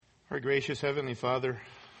Our gracious Heavenly Father,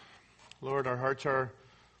 Lord, our hearts are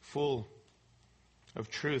full of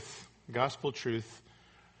truth, gospel truth,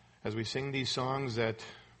 as we sing these songs that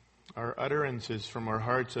are utterances from our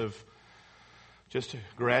hearts of just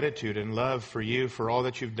gratitude and love for you, for all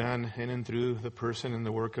that you've done in and through the person and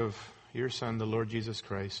the work of your Son, the Lord Jesus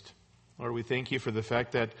Christ. Lord, we thank you for the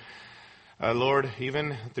fact that, Lord,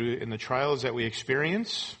 even in the trials that we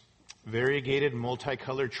experience, variegated,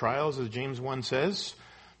 multicolored trials, as James 1 says,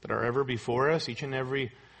 that are ever before us, each and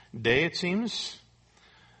every day it seems,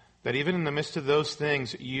 that even in the midst of those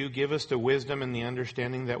things, you give us the wisdom and the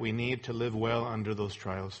understanding that we need to live well under those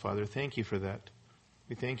trials. Father, thank you for that.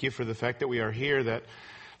 We thank you for the fact that we are here, that,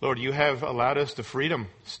 Lord, you have allowed us the freedom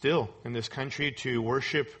still in this country to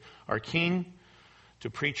worship our King, to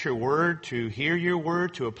preach your word, to hear your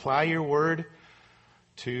word, to apply your word,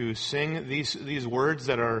 to sing these words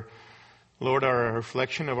that are, Lord, are a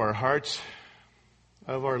reflection of our hearts,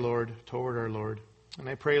 of our Lord, toward our Lord. And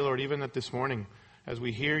I pray, Lord, even that this morning, as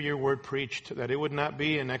we hear your word preached, that it would not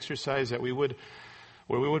be an exercise that where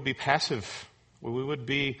we would be passive, where we would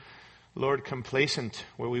be, Lord, complacent,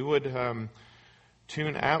 where we would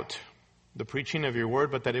tune out the preaching of your word,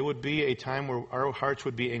 but that it would be a time where our hearts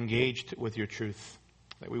would be engaged with your truth,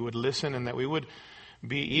 that we would listen and that we would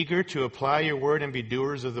be eager to apply your word and be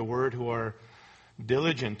doers of the word, who are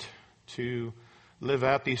diligent to live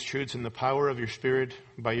out these truths in the power of your Spirit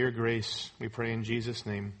by your grace. We pray in Jesus'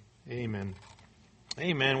 name. Amen.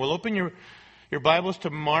 Amen. We'll open your Bibles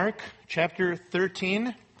to Mark chapter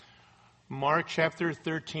 13. Mark chapter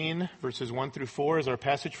 13, verses 1 through 4 is our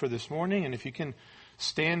passage for this morning. And if you can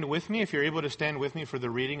stand with me, if you're able to stand with me for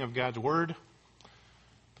the reading of God's Word,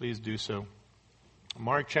 please do so.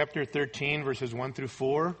 Mark chapter 13, verses 1 through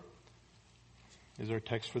 4 is our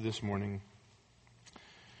text for this morning.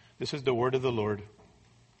 This is the word of the Lord.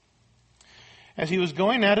 As he was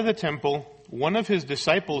going out of the temple, one of his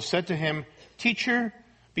disciples said to him, "Teacher,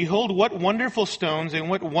 behold what wonderful stones and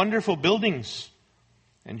what wonderful buildings."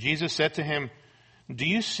 And Jesus said to him, "Do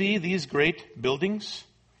you see these great buildings?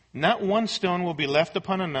 Not one stone will be left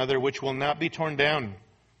upon another which will not be torn down."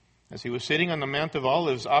 As he was sitting on the Mount of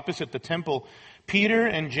Olives opposite the temple, Peter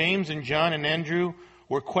and James and John and Andrew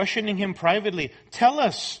were questioning him privately. "Tell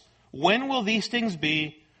us, when will these things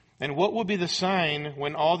be? And what will be the sign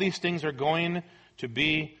when all these things are going to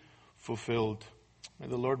be fulfilled?" May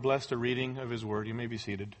the Lord bless the reading of his word. You may be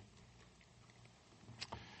seated.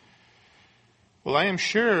 Well, I am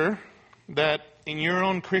sure that in your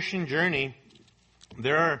own Christian journey,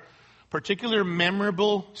 there are particular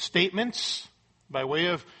memorable statements by way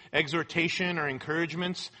of exhortation or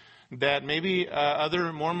encouragements that maybe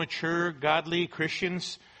other more mature, godly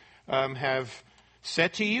Christians have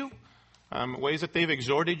said to you. Ways that they've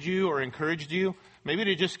exhorted you or encouraged you, maybe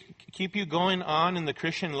to just keep you going on in the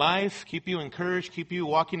Christian life, keep you encouraged, keep you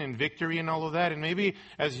walking in victory and all of that. And maybe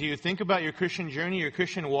as you think about your Christian journey, your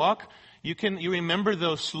Christian walk, you remember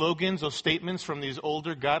those slogans, those statements from these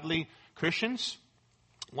older godly Christians.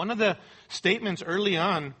 One of the statements early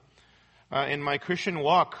on in my Christian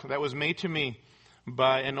walk that was made to me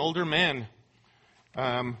by an older man,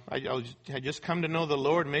 I had just come to know the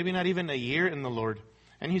Lord, maybe not even a year in the Lord.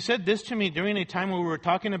 And he said this to me during a time when we were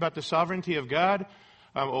talking about the sovereignty of God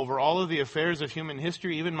over all of the affairs of human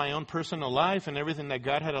history, even my own personal life and everything that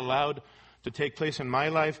God had allowed to take place in my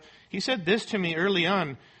life. He said this to me early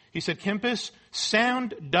on. He said, "Kempis,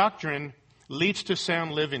 sound doctrine leads to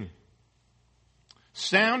sound living."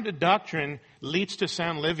 Sound doctrine leads to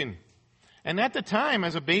sound living. And at the time,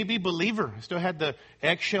 as a baby believer, I still had the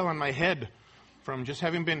eggshell on my head from just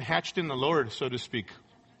having been hatched in the Lord, so to speak.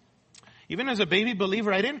 Even as a baby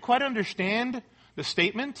believer, I didn't quite understand the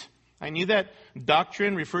statement. I knew that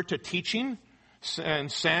doctrine referred to teaching and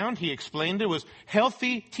sound. He explained it was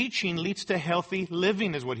healthy teaching leads to healthy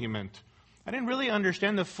living is what he meant. I didn't really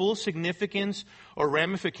understand the full significance or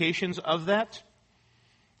ramifications of that.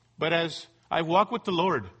 But as I walk with the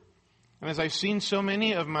Lord, and as I've seen so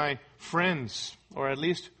many of my friends, or at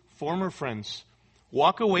least former friends,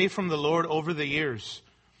 walk away from the Lord over the years,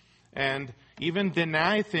 and even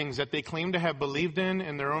deny things that they claim to have believed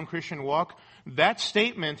in their own Christian walk, that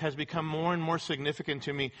statement has become more and more significant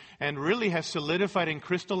to me and really has solidified and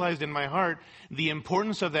crystallized in my heart the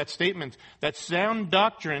importance of that statement, that sound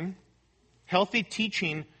doctrine, healthy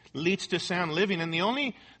teaching, leads to sound living. And the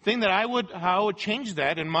only thing that how I would change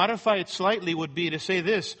that and modify it slightly would be to say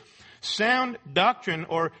this: sound doctrine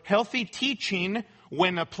or healthy teaching,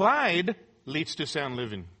 when applied, leads to sound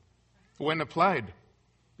living. When applied.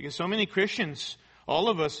 Because so many Christians, all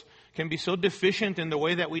of us, can be so deficient in the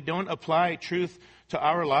way that we don't apply truth to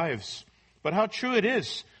our lives. But how true it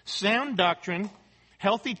is. Sound doctrine,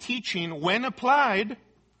 healthy teaching, when applied,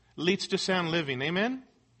 leads to sound living. Amen?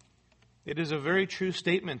 It is a very true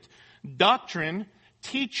statement. Doctrine,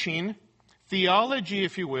 teaching, theology,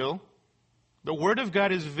 if you will, the Word of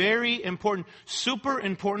God is very important, super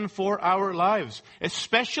important for our lives,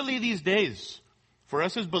 especially these days, for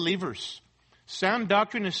us as believers. Sound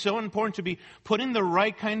doctrine is so important to be putting the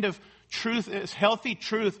right kind of truth, healthy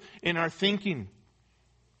truth in our thinking.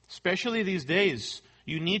 Especially these days.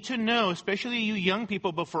 You need to know, especially you young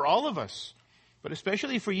people, but for all of us, but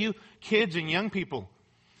especially for you kids and young people,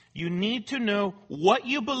 you need to know what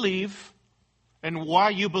you believe and why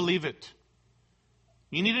you believe it.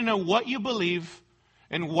 You need to know what you believe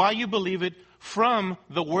and why you believe it from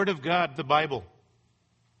the Word of God, the Bible,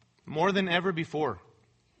 more than ever before.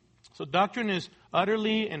 So doctrine is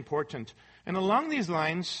utterly important. And along these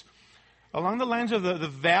lines, along the lines of the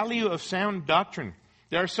value of sound doctrine,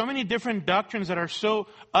 there are so many different doctrines that are so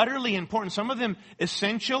utterly important. Some of them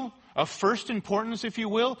essential, of first importance, if you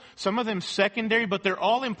will. Some of them secondary, but they're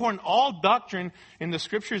all important. All doctrine in the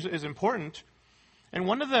Scriptures is important. And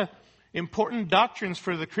one of the important doctrines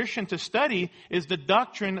for the Christian to study is the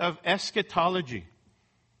doctrine of eschatology.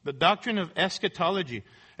 The doctrine of eschatology.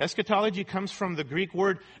 Eschatology comes from the Greek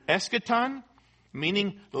word eschaton,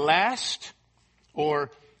 meaning last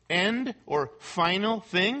or end or final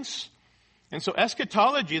things. And so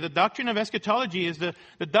eschatology, the doctrine of eschatology is the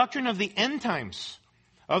doctrine of the end times,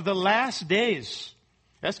 of the last days.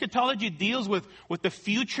 Eschatology deals with the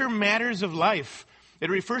future matters of life. It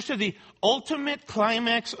refers to the ultimate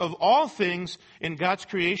climax of all things in God's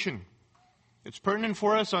creation. It's pertinent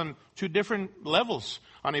for us on two different levels.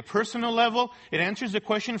 On a personal level, it answers the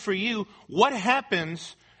question for you, what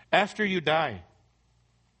happens after you die?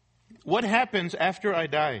 What happens after I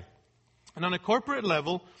die? And on a corporate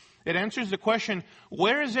level, it answers the question,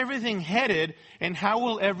 where is everything headed and how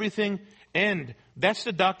will everything end? That's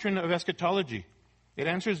the doctrine of eschatology. It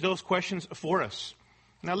answers those questions for us.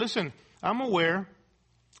 Now listen, I'm aware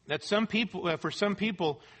that for some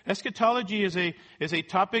people, eschatology is a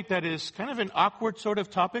topic that is kind of an awkward sort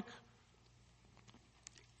of topic.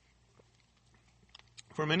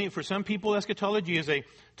 For some people, eschatology is a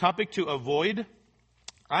topic to avoid.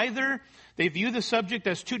 Either they view the subject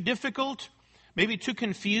as too difficult, maybe too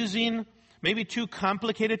confusing, maybe too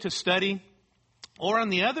complicated to study. Or on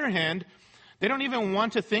the other hand, they don't even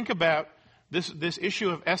want to think about this issue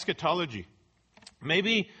of eschatology.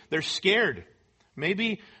 Maybe they're scared.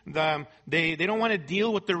 Maybe they don't want to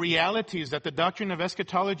deal with the realities that the doctrine of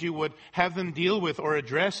eschatology would have them deal with or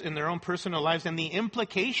address in their own personal lives and the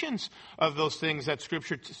implications of those things that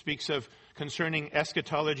Scripture speaks of concerning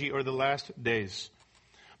eschatology or the last days.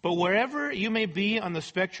 But wherever you may be on the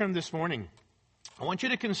spectrum this morning, I want you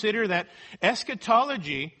to consider that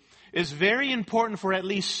eschatology is very important for at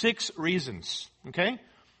least 6 reasons. Okay?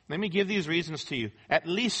 Let me give these reasons to you. At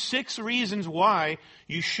least 6 reasons why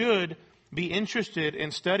you should be interested in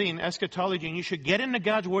studying eschatology, and you should get into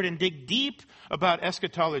God's Word and dig deep about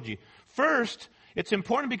eschatology. First, it's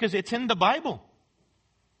important because it's in the Bible.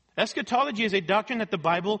 Eschatology is a doctrine that the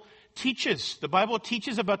Bible teaches. The Bible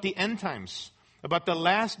teaches about the end times, about the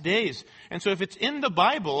last days. And so if it's in the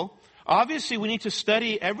Bible, obviously we need to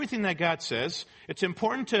study everything that God says. It's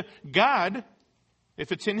important to God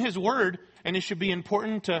if it's in His Word, and it should be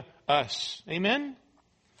important to us. Amen?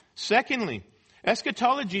 Secondly,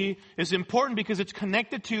 eschatology is important because it's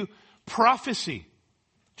connected to prophecy.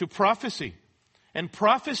 To prophecy. And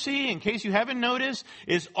prophecy, in case you haven't noticed,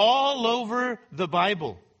 is all over the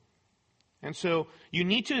Bible. And so you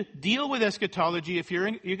need to deal with eschatology if you're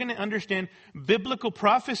going to understand biblical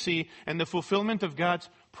prophecy and the fulfillment of God's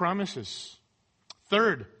promises.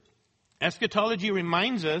 Third, eschatology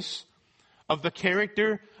reminds us of the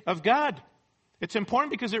character of God. It's important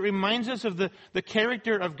because it reminds us of the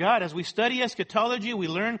character of God. As we study eschatology, we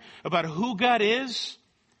learn about who God is,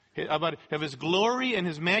 of His glory and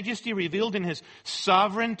His majesty revealed in His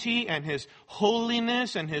sovereignty and His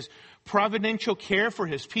holiness and His providential care for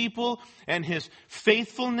His people and His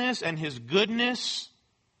faithfulness and His goodness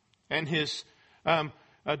and His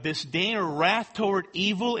disdain or wrath toward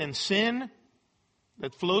evil and sin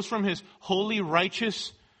that flows from His holy,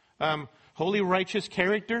 righteous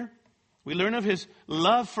character. We learn of His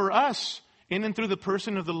love for us in and through the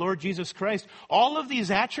person of the Lord Jesus Christ. All of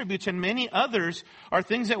these attributes and many others are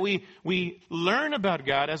things that we learn about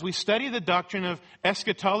God as we study the doctrine of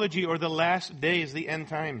eschatology or the last days, the end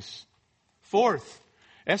times. Fourth,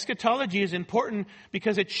 eschatology is important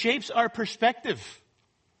because it shapes our perspective.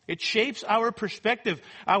 It shapes our perspective,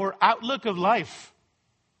 our outlook of life.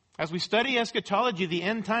 As we study eschatology, the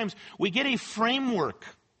end times, we get a framework.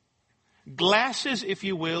 Glasses, if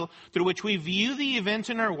you will, through which we view the events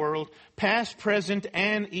in our world, past, present,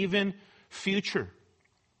 and even future.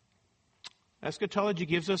 Eschatology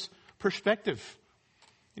gives us perspective.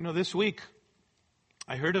 This week,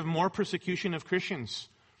 I heard of more persecution of Christians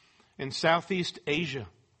in Southeast Asia.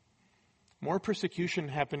 More persecution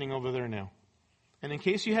happening over there now. And in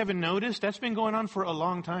case you haven't noticed, that's been going on for a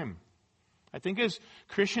long time. I think as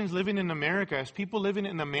Christians living in America, as people living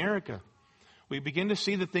in America, we begin to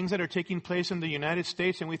see the things that are taking place in the United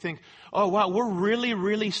States and we think, oh wow, we're really,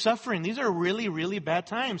 really suffering. These are really, really bad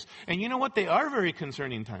times. And you know what? They are very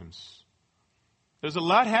concerning times. There's a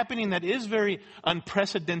lot happening that is very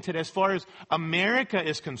unprecedented as far as America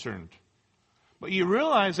is concerned. But you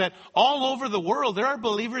realize that all over the world, there are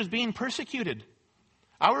believers being persecuted.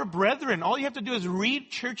 Our brethren, all you have to do is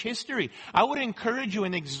read church history. I would encourage you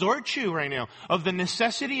and exhort you right now of the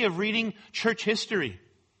necessity of reading church history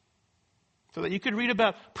so that you could read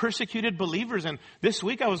about persecuted believers. And this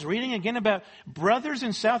week I was reading again about brothers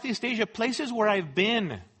in Southeast Asia, places where I've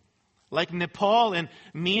been, like Nepal and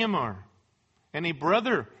Myanmar. And a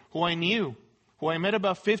brother who I knew, who I met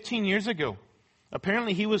about 15 years ago,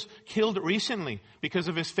 apparently he was killed recently because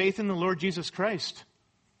of his faith in the Lord Jesus Christ.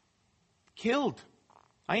 Killed.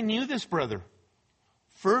 I knew this brother.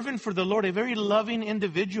 Fervent for the Lord, a very loving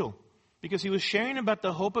individual. Because he was sharing about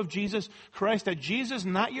the hope of Jesus Christ. That Jesus,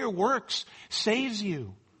 not your works, saves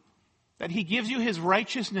you. That He gives you His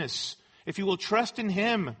righteousness if you will trust in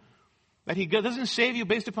Him. That He doesn't save you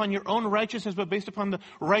based upon your own righteousness, but based upon the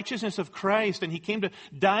righteousness of Christ. And He came to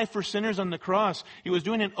die for sinners on the cross. He was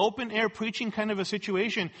doing an open air preaching kind of a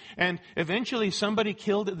situation. And eventually somebody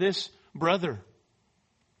killed this brother.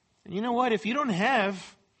 And you know what? If you don't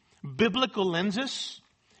have biblical lenses,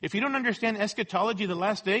 if you don't understand eschatology, the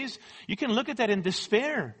last days, you can look at that in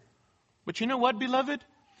despair. But you know what, beloved?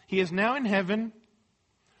 He is now in heaven.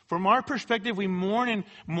 From our perspective, we mourn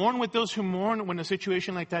with those who mourn when a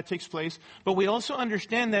situation like that takes place. But we also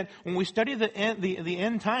understand that when we study the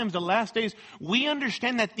end times, the last days, we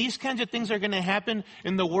understand that these kinds of things are going to happen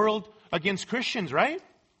in the world against Christians, right?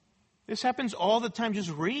 This happens all the time.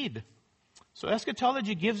 Just read. So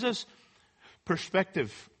eschatology gives us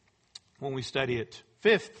perspective when we study it.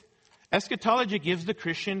 Fifth, eschatology gives the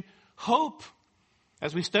Christian hope.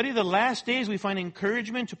 As we study the last days, we find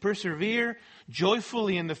encouragement to persevere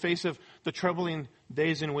joyfully in the face of the troubling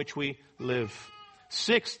days in which we live.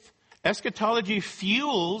 Sixth, eschatology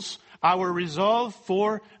fuels our resolve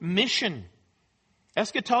for mission.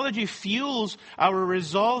 Eschatology fuels our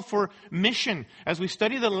resolve for mission. As we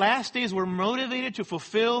study the last days, we're motivated to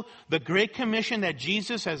fulfill the great commission that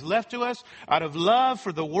Jesus has left to us out of love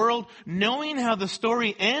for the world, knowing how the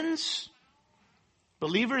story ends.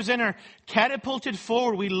 Believers then are catapulted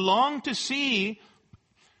forward. We long to see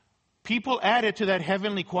people added to that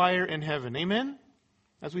heavenly choir in heaven. Amen?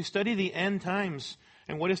 As we study the end times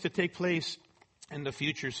and what is to take place in the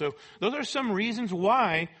future. So those are some reasons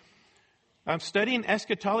why studying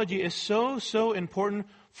eschatology is so important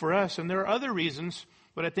for us. And there are other reasons,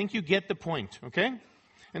 but I think you get the point, okay?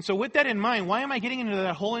 And so with that in mind, why am I getting into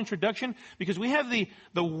that whole introduction? Because we have the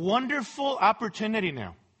wonderful opportunity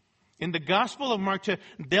now in the Gospel of Mark to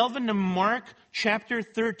delve into Mark chapter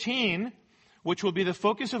 13, which will be the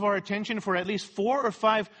focus of our attention for at least 4 or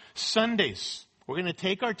 5 Sundays. We're going to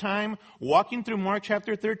take our time walking through Mark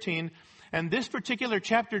chapter 13. And this particular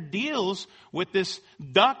chapter deals with this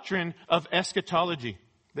doctrine of eschatology,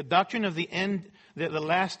 the doctrine of the end, the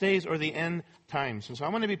last days or the end times. And so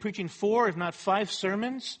I'm going to be preaching 4, if not 5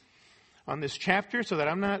 sermons on this chapter so that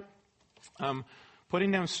I'm not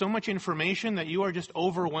putting down so much information that you are just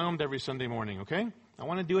overwhelmed every Sunday morning, okay? I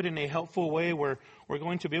want to do it in a helpful way where we're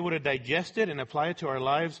going to be able to digest it and apply it to our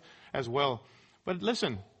lives as well. But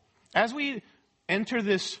listen, as we enter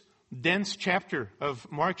this dense chapter of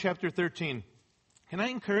Mark chapter 13. Can I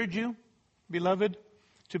encourage you, beloved,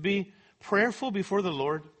 to be prayerful before the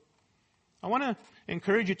Lord? I want to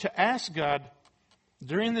encourage you to ask God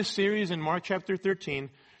during this series in Mark chapter 13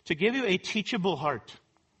 to give you a teachable heart,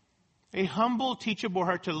 a humble, teachable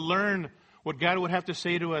heart to learn what God would have to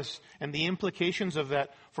say to us and the implications of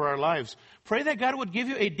that for our lives. Pray that God would give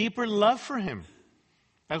you a deeper love for Him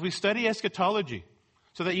as we study eschatology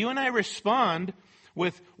so that you and I respond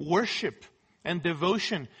with worship and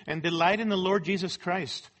devotion and delight in the Lord Jesus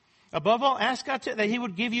Christ. Above all, ask God that He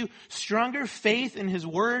would give you stronger faith in His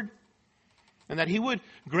Word and that He would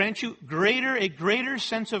grant you a greater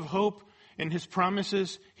sense of hope in His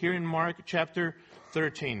promises here in Mark chapter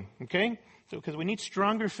 13. Okay? So, because we need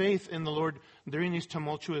stronger faith in the Lord during these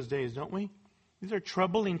tumultuous days, don't we? These are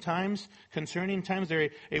troubling times, concerning times. They're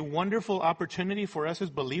a wonderful opportunity for us as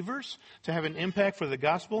believers to have an impact for the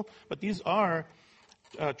gospel, but these are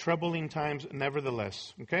troubling times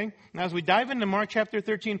nevertheless. Okay? Now, as we dive into Mark chapter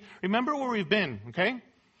 13, remember where we've been. Okay?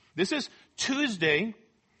 This is Tuesday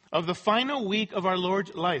of the final week of our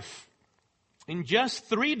Lord's life. In just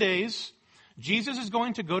 3 days, Jesus is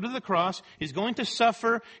going to go to the cross. He's going to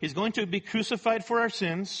suffer. He's going to be crucified for our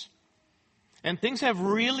sins. And things have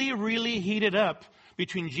really, really heated up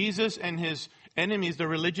between Jesus and his enemies, the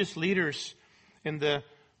religious leaders, in the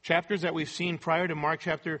chapters that we've seen prior to Mark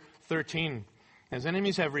chapter 13. His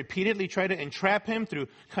enemies have repeatedly tried to entrap him through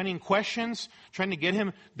cunning questions, trying to get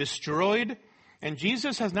him destroyed. And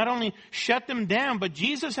Jesus has not only shut them down, but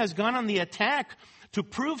Jesus has gone on the attack to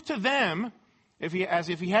prove to them, as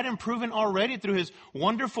if he hadn't proven already through his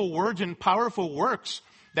wonderful words and powerful works,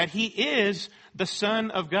 that he is the Son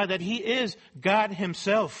of God, that he is God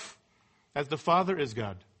himself, as the Father is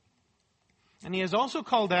God. And he has also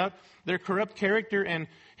called out their corrupt character and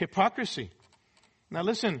hypocrisy. Now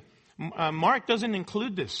listen, Mark doesn't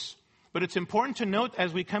include this, but it's important to note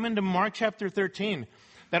as we come into Mark chapter 13,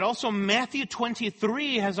 that also Matthew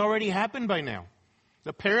 23 has already happened by now.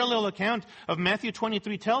 The parallel account of Matthew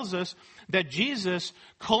 23 tells us that Jesus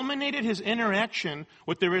culminated his interaction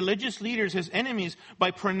with the religious leaders, his enemies, by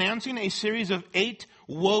pronouncing a series of 8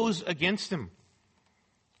 woes against them,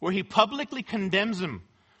 where he publicly condemns them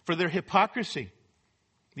for their hypocrisy.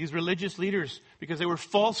 These religious leaders, because they were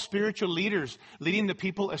false spiritual leaders leading the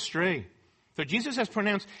people astray. So Jesus has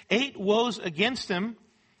pronounced 8 woes against them,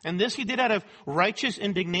 and this he did out of righteous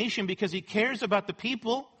indignation because he cares about the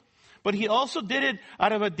people. But he also did it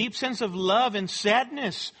out of a deep sense of love and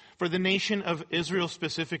sadness for the nation of Israel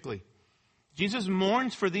specifically. Jesus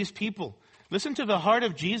mourns for these people. Listen to the heart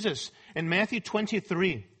of Jesus in Matthew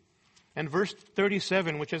 23 and verse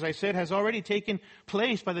 37, which, as I said, has already taken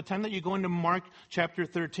place by the time that you go into Mark chapter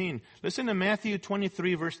 13. Listen to Matthew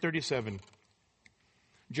 23, verse 37.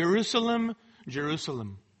 Jerusalem,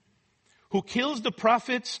 Jerusalem, who kills the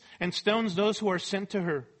prophets and stones those who are sent to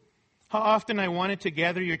her. How often I wanted to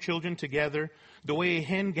gather your children together, the way a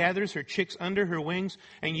hen gathers her chicks under her wings,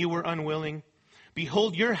 and you were unwilling.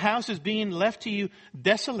 Behold, your house is being left to you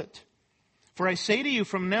desolate. For I say to you,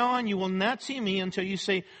 from now on you will not see me until you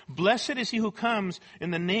say, blessed is he who comes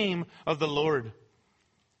in the name of the Lord.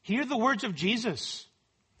 Hear the words of Jesus.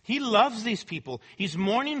 He loves these people. He's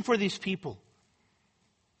mourning for these people.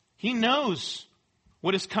 He knows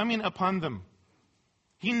what is coming upon them.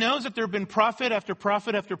 He knows that there have been prophet after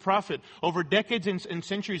prophet after prophet over decades and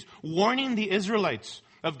centuries warning the Israelites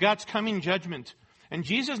of God's coming judgment. And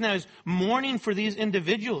Jesus now is mourning for these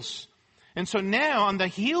individuals. And so now, on the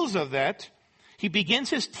heels of that, he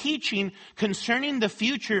begins his teaching concerning the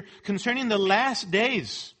future, concerning the last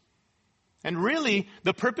days. And really,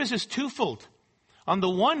 the purpose is twofold. On the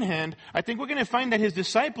one hand, I think we're going to find that his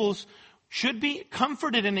disciples should be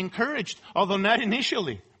comforted and encouraged, although not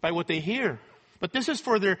initially, by what they hear. But this is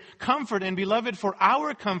for their comfort and, beloved, for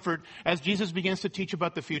our comfort as Jesus begins to teach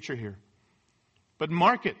about the future here. But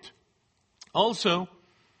mark it. Also,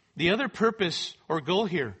 the other purpose or goal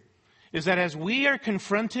here is that as we are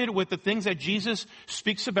confronted with the things that Jesus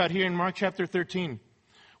speaks about here in Mark chapter 13,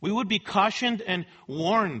 we would be cautioned and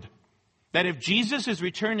warned that if Jesus is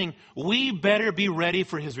returning, we better be ready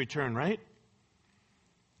for his return, right?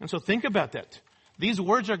 And so think about that. These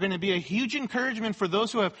words are going to be a huge encouragement for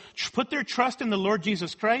those who have put their trust in the Lord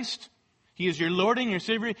Jesus Christ. He is your Lord and your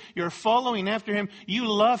Savior. You're following after him. You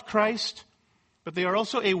love Christ. But they are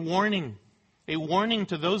also a warning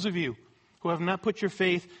to those of you who have not put your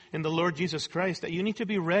faith in the Lord Jesus Christ, that you need to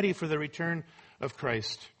be ready for the return of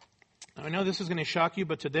Christ. Now, I know this is going to shock you,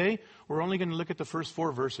 but today we're only going to look at the first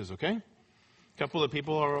 4 verses, okay? A couple of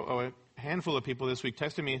people, or a handful of people this week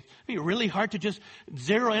texted me, it'd be really hard to just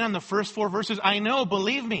zero in on the first 4 verses. I know,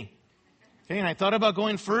 believe me. Okay, and I thought about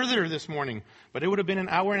going further this morning, but it would have been an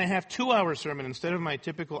hour and a half, 2-hour sermon instead of my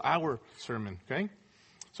typical hour sermon, okay?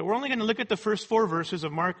 So we're only going to look at the first 4 verses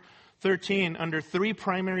of Mark 13 under 3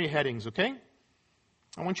 primary headings, okay?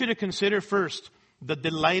 I want you to consider first the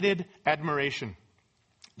delighted admiration.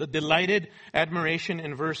 The delighted admiration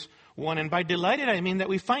in verse 1. And by delighted, I mean that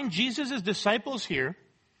we find Jesus' disciples here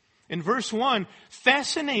in verse 1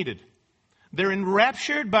 fascinated. They're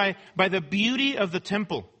enraptured by the beauty of the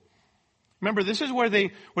temple. Remember, this is where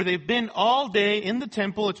they've been all day in the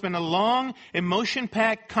temple. It's been a long,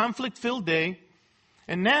 emotion-packed, conflict-filled day.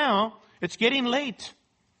 And now it's getting late.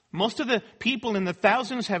 Most of the people in the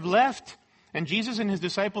thousands have left. And Jesus and his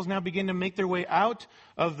disciples now begin to make their way out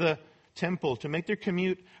of the temple, to make their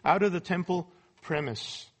commute out of the temple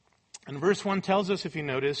premise. And verse 1 tells us, if you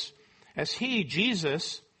notice, As he,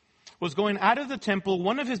 Jesus, was going out of the temple,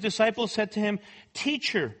 one of his disciples said to him,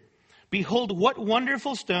 "Teacher, behold what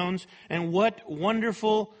wonderful stones and what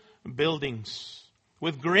wonderful buildings."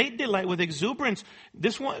 With great delight, with exuberance,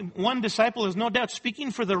 this one disciple is no doubt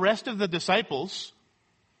speaking for the rest of the disciples.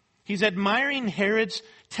 He's admiring Herod's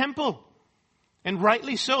temple. And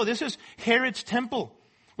rightly so. This is Herod's temple,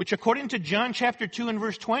 which according to John chapter 2 and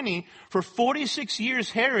verse 20, for 46 years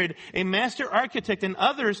Herod, a master architect, and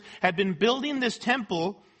others had been building this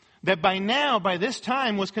temple that by this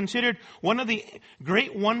time was considered one of the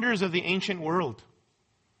great wonders of the ancient world.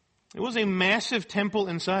 It was a massive temple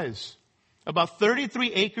in size. About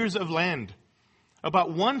 33 acres of land. About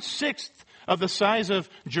 1/6 of the size of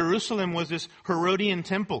Jerusalem was this Herodian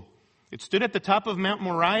temple. It stood at the top of Mount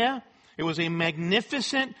Moriah. It was a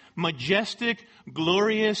magnificent, majestic,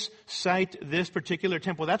 glorious sight, this particular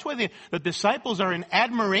temple. That's why the disciples are in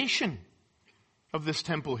admiration of this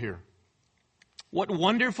temple here. What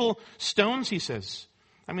wonderful stones, he says.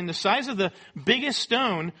 I mean, the size of the biggest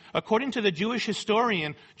stone, according to the Jewish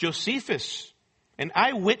historian Josephus, an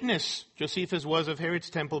eyewitness, Josephus was of Herod's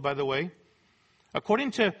temple, by the way.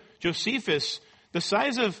 According to Josephus, the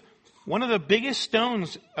size of one of the biggest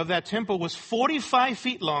stones of that temple was 45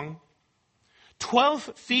 feet long,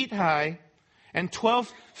 12 feet high, and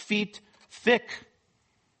 12 feet thick.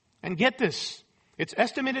 And get this, it's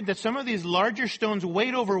estimated that some of these larger stones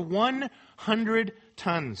weighed over 100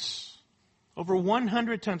 tons. Over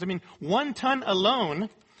 100 tons. I mean, 1 ton alone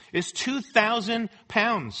is 2,000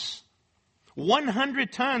 pounds.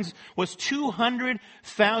 100 tons was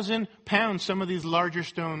 200,000 pounds some of these larger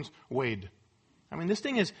stones weighed. I mean, this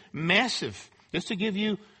thing is massive. Just to give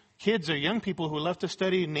you kids or young people who love to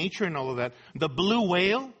study nature and all of that, the blue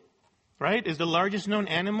whale, right, is the largest known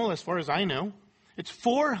animal as far as I know. It's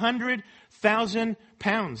 400,000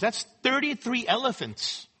 pounds. That's 33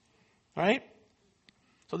 elephants, right?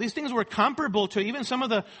 So these things were comparable to even some of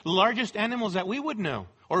the largest animals that we would know,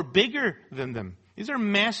 or bigger than them. These are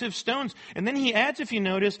massive stones. And then he adds, if you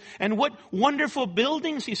notice, and what wonderful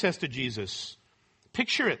buildings, he says to Jesus.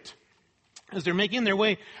 Picture it. As they're making their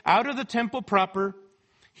way out of the temple proper,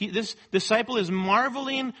 this disciple is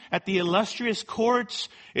marveling at the illustrious courts,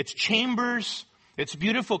 its chambers, its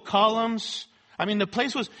beautiful columns. I mean, the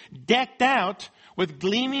place was decked out with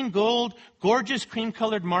gleaming gold, gorgeous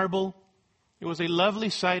cream-colored marble. It was a lovely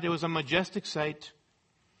sight. It was a majestic sight.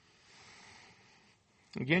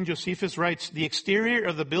 Again, Josephus writes, the exterior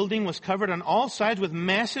of the building was covered on all sides with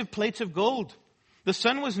massive plates of gold. The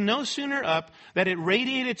sun was no sooner up that it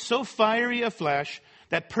radiated so fiery a flash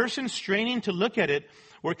that persons straining to look at it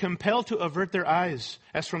were compelled to avert their eyes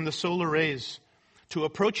as from the solar rays. To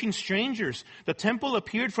approaching strangers, the temple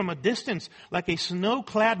appeared from a distance like a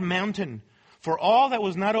snow-clad mountain, for all that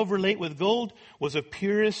was not overlaid with gold was of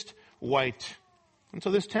purest white. And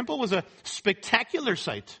so this temple was a spectacular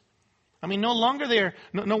sight. I mean, no wonder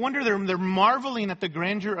they're marveling at the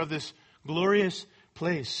grandeur of this glorious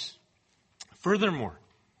place. Furthermore,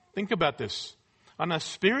 think about this. On a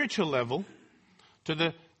spiritual level, to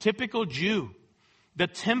the typical Jew, the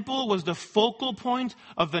temple was the focal point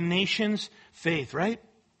of the nation's faith, right?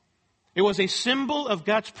 It was a symbol of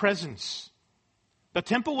God's presence. The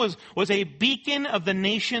temple was a beacon of the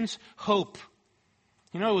nation's hope.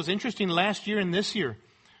 You know, it was interesting last year and this year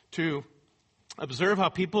to observe how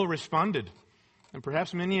people responded. And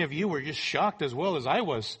perhaps many of you were just shocked as well as I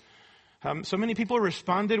was. So many people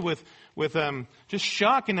responded with just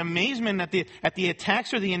shock and amazement at the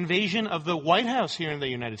attacks or the invasion of the White House here in the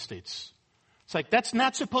United States. It's like, that's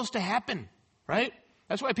not supposed to happen, right?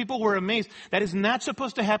 That's why people were amazed. That is not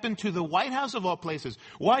supposed to happen to the White House of all places.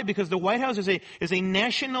 Why? Because the White House is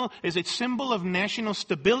a symbol of national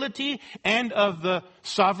stability and of the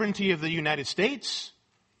sovereignty of the United States.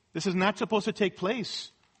 This is not supposed to take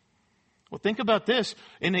place. Well, think about this.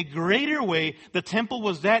 In a greater way, the temple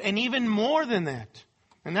was that, and even more than that.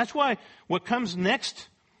 And that's why what comes next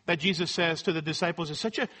that Jesus says to the disciples is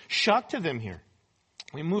such a shock to them here.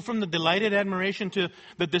 We move from the delighted admiration to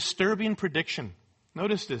the disturbing prediction.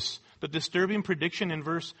 Notice this, the disturbing prediction in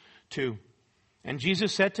verse 2. And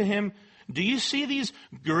Jesus said to him, do you see these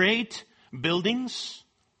great buildings?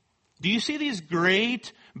 Do you see these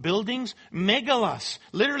great buildings? Megalos.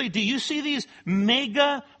 Literally, do you see these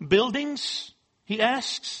mega buildings? He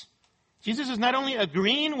asks. Jesus is not only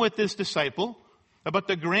agreeing with this disciple about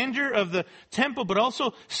the grandeur of the temple, but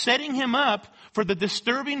also setting him up for the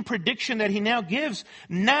disturbing prediction that he now gives.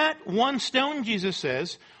 Not one stone, Jesus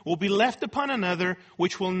says, will be left upon another,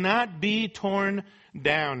 which will not be torn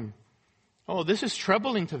down. Oh, this is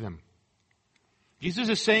troubling to them. Jesus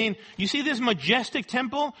is saying, you see this majestic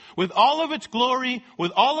temple with all of its glory,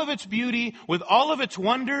 with all of its beauty, with all of its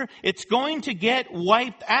wonder, it's going to get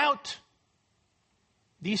wiped out.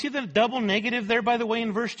 Do you see the double negative there, by the way,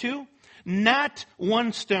 in verse 2? Not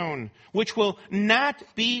one stone, which will not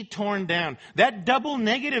be torn down. That double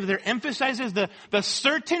negative there emphasizes the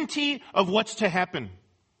certainty of what's to happen.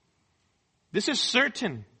 This is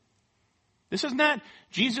certain. This is not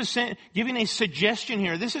Jesus giving a suggestion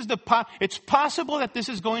here. This is it's possible that this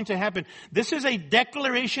is going to happen. This is a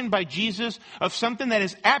declaration by Jesus of something that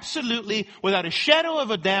is absolutely, without a shadow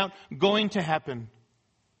of a doubt, going to happen.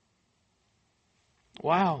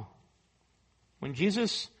 Wow. When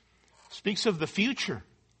Jesus speaks of the future,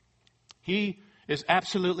 he is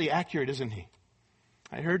absolutely accurate, isn't he?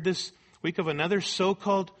 I heard this week of another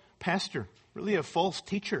so-called pastor, really a false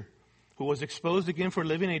teacher, who was exposed again for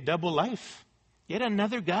living a double life. Yet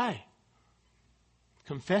another guy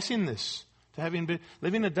confessing this, to having been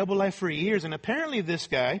living a double life for years. And apparently this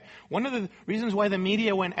guy, one of the reasons why the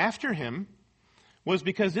media went after him was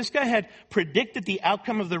because this guy had predicted the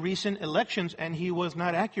outcome of the recent elections, and he was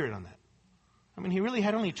not accurate on that. I mean, he really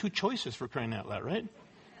had only two choices, for crying out loud, right?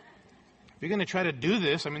 If you're going to try to do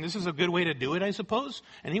this, I mean, this is a good way to do it, I suppose.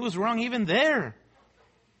 And he was wrong even there.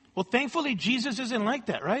 Well, thankfully, Jesus isn't like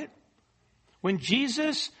that, right? When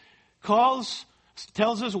Jesus tells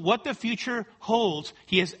us what the future holds,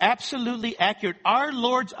 he is absolutely accurate. Our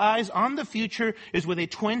Lord's eyes on the future is with a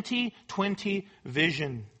 20/20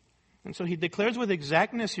 vision. And so he declares with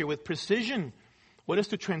exactness here, with precision, what is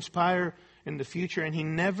to transpire in the future, and he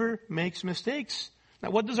never makes mistakes. Now,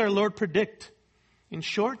 what does our Lord predict? In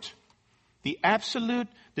short, the absolute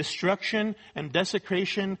destruction and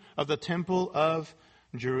desecration of the temple of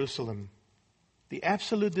Jerusalem. The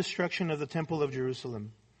absolute destruction of the temple of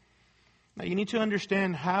Jerusalem. Now, you need to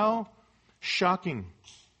understand how shocking,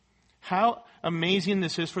 how amazing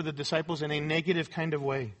this is for the disciples in a negative kind of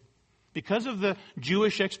way. Because of the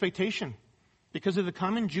Jewish expectation. Because of the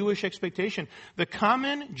common Jewish expectation. The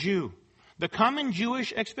common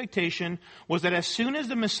Jewish expectation was that as soon as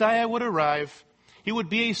the Messiah would arrive, he would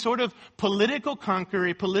be a sort of political conqueror,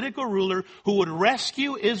 a political ruler who would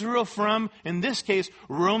rescue Israel from, in this case,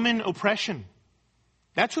 Roman oppression.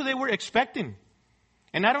 That's who they were expecting.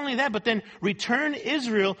 And not only that, but then return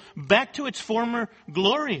Israel back to its former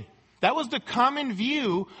glory. That was the common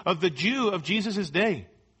view of the Jew of Jesus' day.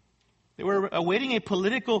 They were awaiting a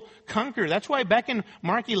political conqueror. That's why back in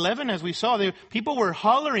Mark 11, as we saw, people were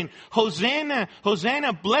hollering, Hosanna,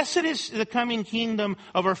 Hosanna, blessed is the coming kingdom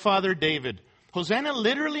of our father David. Hosanna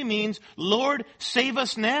literally means, Lord, save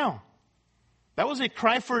us now. That was a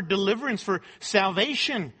cry for deliverance, for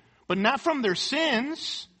salvation, but not from their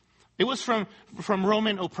sins. It was from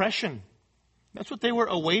Roman oppression. That's what they were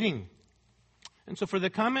awaiting. And so for the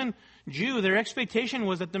common Jew, their expectation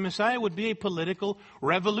was that the Messiah would be a political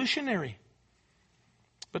revolutionary.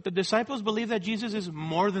 But the disciples believe that Jesus is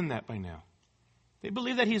more than that by now. They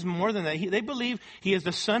believe that he's more than that. They believe he is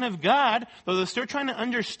the Son of God, though they're still trying to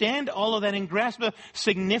understand all of that and grasp the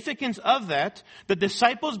significance of that. The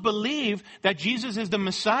disciples believe that Jesus is the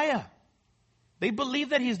Messiah. They believe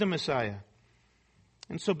that he's the Messiah.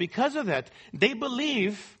 And so because of that, they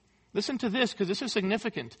believe, listen to this because this is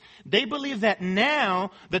significant. They believe that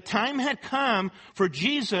now the time had come for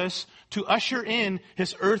Jesus to usher in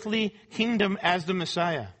his earthly kingdom as the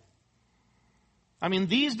Messiah. I mean,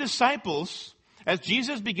 these disciples, as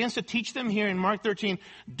Jesus begins to teach them here in Mark 13,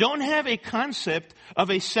 don't have a concept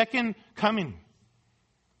of a second coming.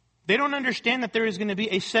 They don't understand that there is going to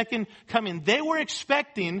be a second coming. They were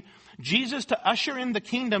expecting Jesus to usher in the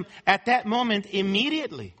kingdom at that moment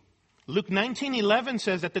immediately. Luke 19:11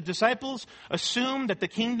 says that the disciples assumed that the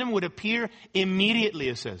kingdom would appear immediately,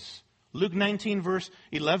 it says. Luke 19 verse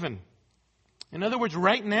 11. In other words,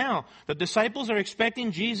 right now, the disciples are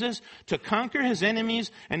expecting Jesus to conquer his enemies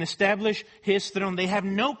and establish his throne. They have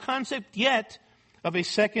no concept yet of a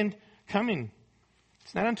second coming.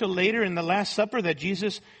 It's not until later in the Last Supper that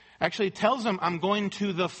Jesus actually tells them, I'm going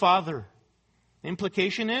to the Father. The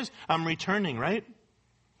implication is, I'm returning, right?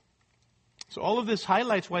 So all of this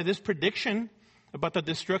highlights why this prediction about the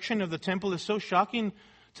destruction of the temple is so shocking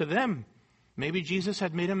to them. Maybe Jesus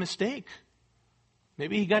had made a mistake.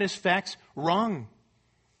 Maybe he got his facts wrong.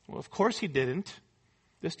 Well, of course he didn't.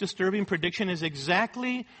 This disturbing prediction is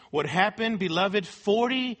exactly what happened, beloved,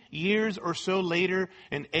 40 years or so later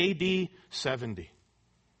in AD 70.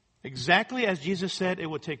 Exactly as Jesus said it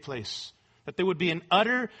would take place. That there would be an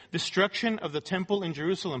utter destruction of the temple in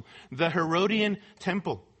Jerusalem, the Herodian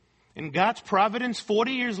temple. In God's providence,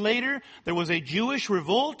 40 years later, there was a Jewish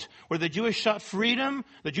revolt where the Jews sought freedom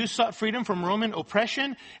from Roman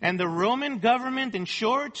oppression, and the Roman government,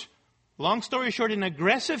 long story short, in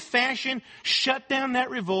aggressive fashion, shut down that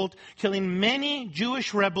revolt, killing many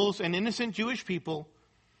Jewish rebels and innocent Jewish people.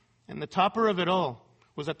 And the topper of it all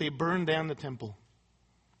was that they burned down the temple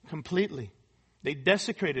completely. They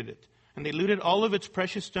desecrated it, and they looted all of its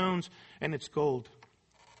precious stones and its gold.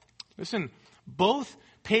 Listen, both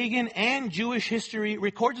pagan and Jewish history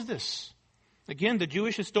records this. Again, the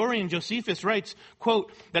Jewish historian Josephus writes,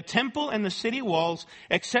 quote, "The temple and the city walls,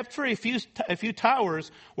 except for a few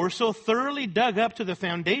towers, were so thoroughly dug up to the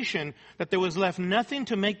foundation that there was left nothing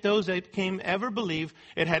to make those that came ever believe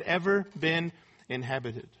it had ever been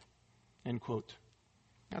inhabited." End quote.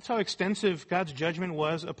 That's how extensive God's judgment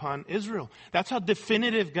was upon Israel. That's how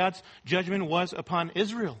definitive God's judgment was upon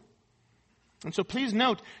Israel. And so please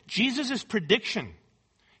note, Jesus' prediction,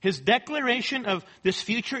 his declaration of this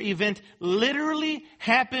future event literally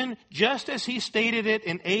happened just as he stated it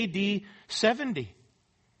in AD 70.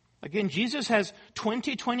 Again, Jesus has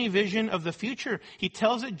 20/20 vision of the future. He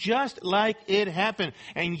tells it just like it happened.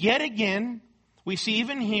 And yet again, we see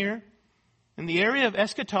even here, in the area of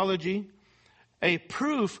eschatology, a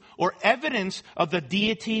proof or evidence of the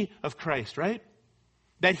deity of Christ, right?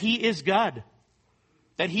 That he is God.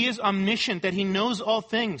 That he is omniscient. That he knows all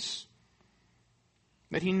things.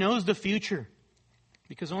 That he knows the future.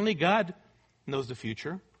 Because only God knows the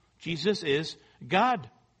future. Jesus is God.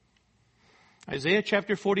 Isaiah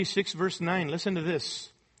chapter 46 verse 9. Listen to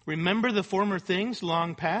this. "Remember the former things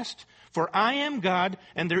long past. For I am God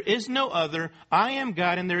and there is no other. I am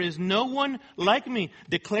God and there is no one like me,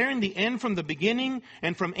 declaring the end from the beginning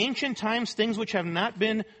and from ancient times things which have not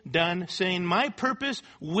been done, saying, my purpose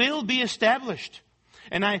will be established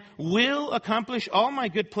and I will accomplish all my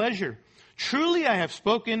good pleasure. Truly I have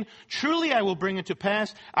spoken. Truly I will bring it to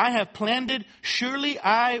pass. I have planned it. Surely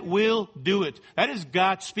I will do it." That is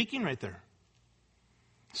God speaking right there.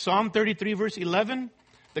 Psalm 33 verse 11.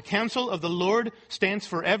 "The counsel of the Lord stands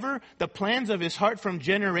forever, the plans of his heart from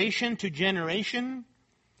generation to generation."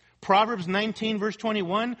 Proverbs 19 verse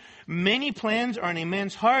 21. "Many plans are in a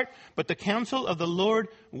man's heart, but the counsel of the Lord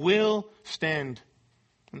will stand."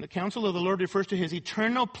 And the counsel of the Lord refers to his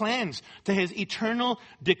eternal plans, to his eternal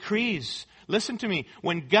decrees. Listen to me.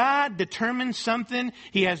 When God determines something,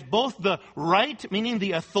 he has both the right, meaning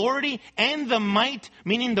the authority, and the might,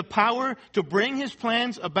 meaning the power, to bring his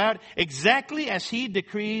plans about exactly as he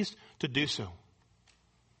decrees to do so.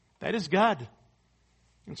 That is God.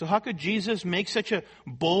 And so how could Jesus make such a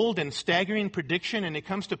bold and staggering prediction and it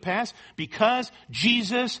comes to pass? Because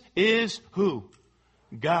Jesus is who?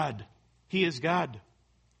 God. He is God.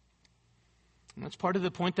 And that's part of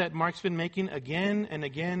the point that Mark's been making again and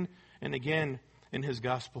again and again in his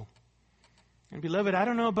gospel. And beloved, I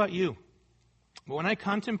don't know about you, but when I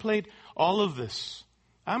contemplate all of this,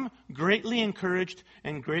 I'm greatly encouraged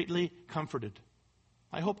and greatly comforted.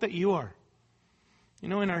 I hope that you are. You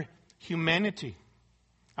know, in our humanity,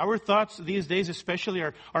 our thoughts these days especially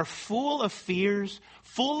are full of fears,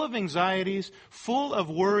 full of anxieties, full of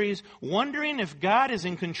worries, wondering if God is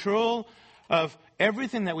in control of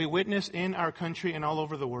everything that we witness in our country and all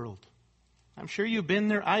over the world. I'm sure you've been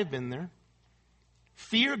there. I've been there.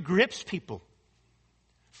 Fear grips people.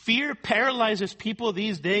 Fear paralyzes people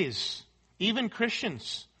these days, even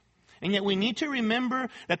Christians. And yet we need to remember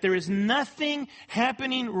that there is nothing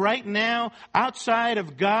happening right now outside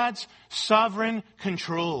of God's sovereign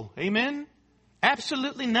control. Amen?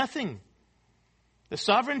 Absolutely nothing. The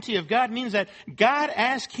sovereignty of God means that God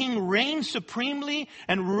as King reigns supremely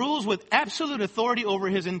and rules with absolute authority over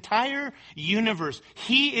his entire universe.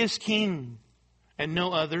 He is King and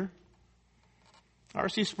no other.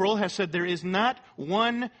 R.C. Sproul has said there is not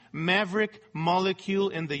one maverick molecule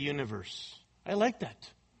in the universe. I like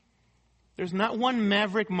that. There's not one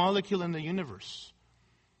maverick molecule in the universe.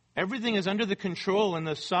 Everything is under the control and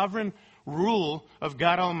the sovereign rule of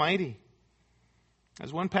God Almighty.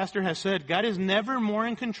 As one pastor has said, God is never more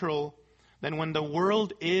in control than when the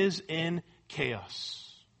world is in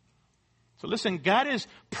chaos. So listen, God is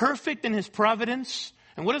perfect in his providence.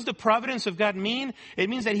 And what does the providence of God mean? It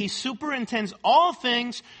means that he superintends all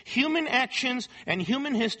things, human actions and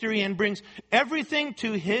human history, and brings everything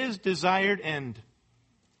to his desired end.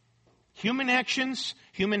 Human actions,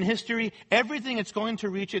 human history, everything is going to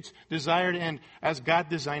reach its desired end as God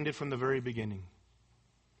designed it from the very beginning.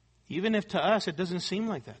 Even if to us it doesn't seem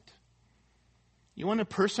like that. You want to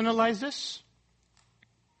personalize this?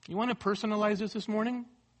 You want to personalize this morning?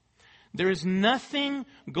 There is nothing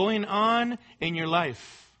going on in your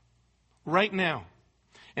life right now.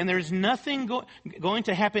 And there's nothing going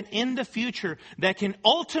to happen in the future that can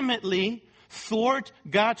ultimately thwart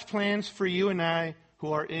God's plans for you and I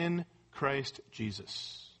who are in Christ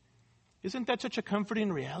Jesus. Isn't that such a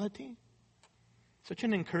comforting reality? Such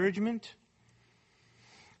an encouragement?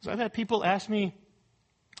 So I've had people ask me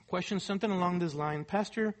questions, something along this line.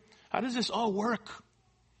 Pastor, how does this all work?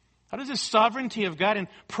 How does this sovereignty of God and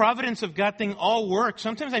providence of God thing all work?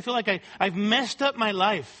 Sometimes I feel like I've messed up my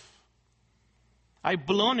life. I've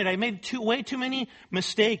blown it. I made way too many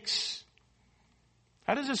mistakes.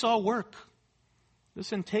 How does this all work?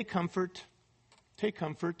 Listen, take comfort. Take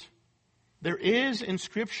comfort. There is in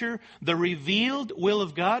Scripture the revealed will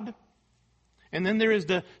of God, and then there is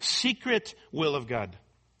the secret will of God.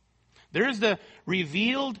 There is the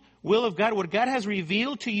revealed will of God, what God has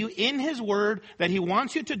revealed to you in His Word that He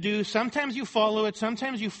wants you to do. Sometimes you follow it,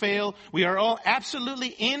 sometimes you fail. We are all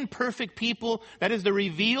absolutely imperfect people. That is the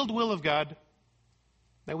revealed will of God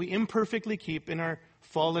that we imperfectly keep in our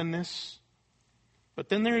fallenness. But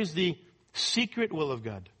then there is the secret will of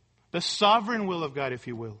God, the sovereign will of God, if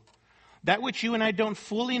you will. That which you and I don't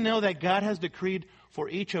fully know that God has decreed for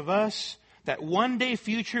each of us, that one day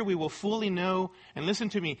future we will fully know. And listen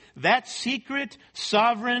to me, that secret,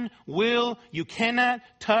 sovereign will you cannot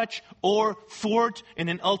touch or thwart in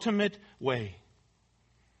an ultimate way.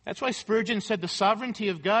 That's why Spurgeon said the sovereignty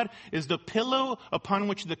of God is the pillow upon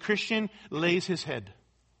which the Christian lays his head.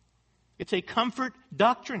 It's a comfort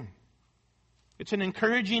doctrine. It's an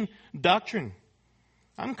encouraging doctrine.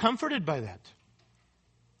 I'm comforted by that.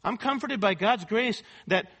 I'm comforted by God's grace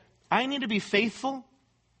that I need to be faithful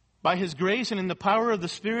by His grace and in the power of the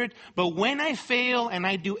Spirit. But when I fail, and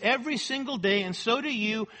I do every single day, and so do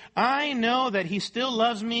you, I know that He still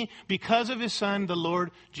loves me because of His Son, the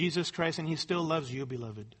Lord Jesus Christ, and He still loves you,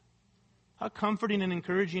 beloved. How comforting and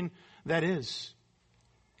encouraging that is.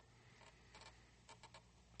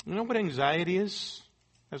 You know what anxiety is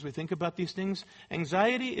as we think about these things?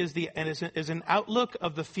 Anxiety is an outlook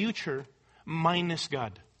of the future minus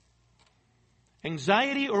God.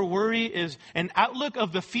 Anxiety or worry is an outlook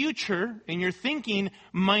of the future in your thinking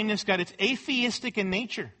minus God. It's atheistic in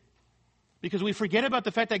nature because we forget about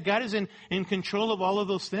the fact that God is in control of all of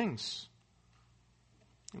those things.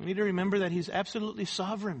 We need to remember that He's absolutely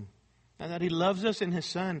sovereign and that He loves us in His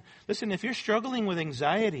Son. Listen, if you're struggling with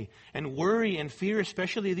anxiety and worry and fear,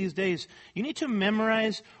 especially these days, you need to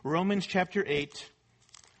memorize Romans chapter 8,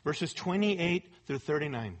 verses 28 through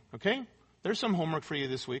 39. Okay? There's some homework for you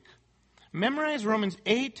this week. Memorize Romans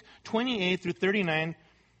 8, 28 through 39.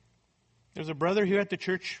 There's a brother here at the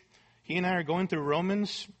church. He and I are going through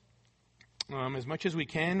Romans as much as we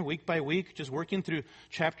can, week by week, just working through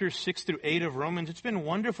chapters 6 through 8 of Romans. It's been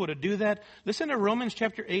wonderful to do that. Listen to Romans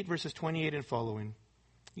chapter 8, verses 28 and following.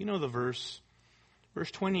 You know the verse.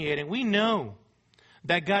 Verse 28, and we know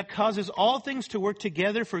that God causes all things to work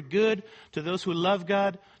together for good to those who love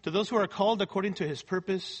God, to those who are called according to His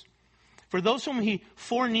purpose. For those whom He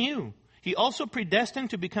foreknew, He also predestined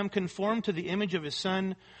to become conformed to the image of His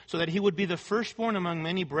Son, so that He would be the firstborn among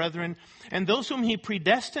many brethren. And those whom He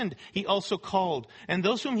predestined, He also called. And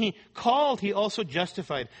those whom He called, He also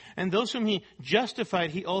justified. And those whom He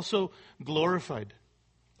justified, He also glorified.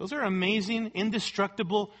 Those are amazing,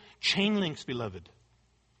 indestructible chain links, beloved,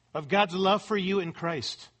 of God's love for you in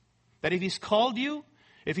Christ. That if He's called you,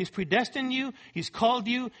 if He's predestined you, He's called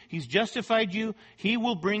you, He's justified you, He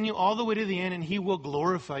will bring you all the way to the end and He will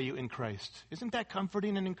glorify you in Christ. Isn't that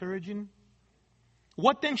comforting and encouraging?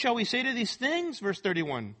 What then shall we say to these things? Verse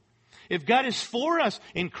 31. If God is for us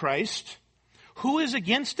in Christ, who is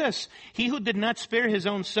against us? He who did not spare His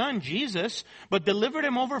own Son, Jesus, but delivered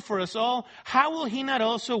Him over for us all, how will He not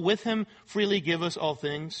also with Him freely give us all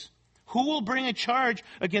things? Who will bring a charge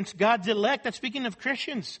against God's elect? That's speaking of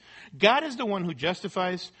Christians. God is the one who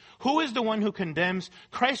justifies. Who is the one who condemns?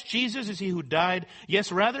 Christ Jesus is He who died.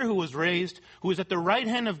 Yes, rather who was raised, who is at the right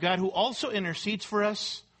hand of God, who also intercedes for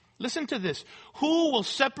us. Listen to this. Who will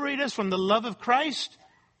separate us from the love of Christ?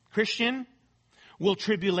 Christian. Will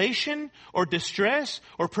tribulation or distress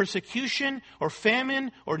or persecution or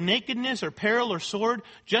famine or nakedness or peril or sword,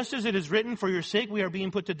 just as it is written, for your sake we are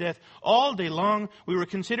being put to death all day long. We were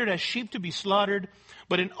considered as sheep to be slaughtered.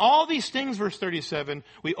 But in all these things, verse 37,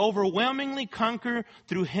 we overwhelmingly conquer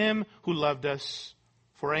through Him who loved us.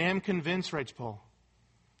 For I am convinced, writes Paul,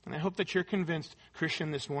 and I hope that you're convinced,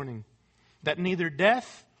 Christian, this morning, that neither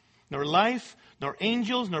death, nor life, nor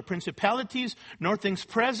angels, nor principalities, nor things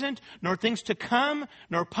present, nor things to come,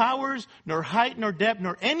 nor powers, nor height, nor depth,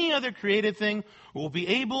 nor any other created thing will be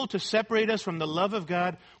able to separate us from the love of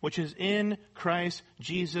God, which is in Christ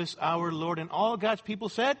Jesus our Lord. And all God's people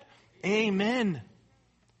said, Amen.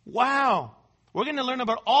 Wow. We're going to learn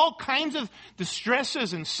about all kinds of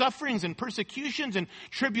distresses and sufferings and persecutions and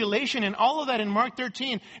tribulation and all of that in Mark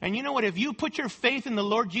 13. And you know what? If you put your faith in the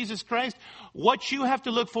Lord Jesus Christ, what you have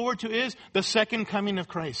to look forward to is the second coming of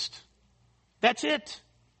Christ. That's it.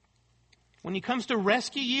 When He comes to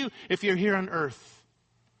rescue you, if you're here on earth.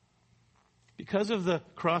 Because of the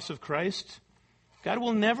cross of Christ, God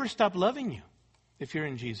will never stop loving you if you're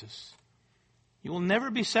in Jesus. You will never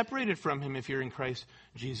be separated from Him if you're in Christ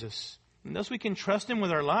Jesus. And thus we can trust Him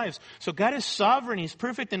with our lives. So God is sovereign. He's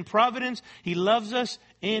perfect in providence. He loves us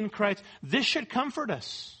in Christ. This should comfort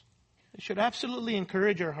us. It should absolutely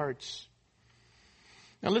encourage our hearts.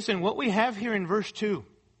 Now listen, what we have here in verse 2,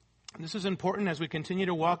 and this is important as we continue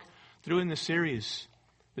to walk through in this series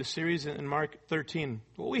in Mark 13.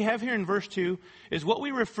 What we have here in verse 2 is what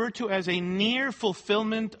we refer to as a near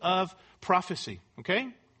fulfillment of prophecy. Okay?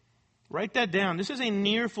 Write that down. This is a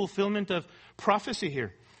near fulfillment of prophecy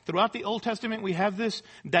here. Throughout the Old Testament, we have this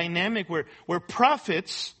dynamic where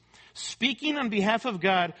prophets, speaking on behalf of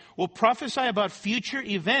God, will prophesy about future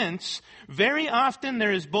events. Very often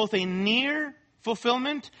there is both a near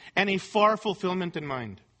fulfillment and a far fulfillment in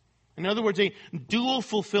mind. In other words, a dual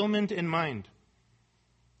fulfillment in mind.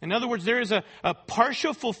 In other words, there is a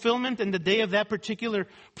partial fulfillment in the day of that particular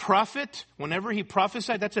prophet. Whenever he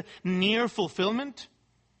prophesied, that's a near fulfillment.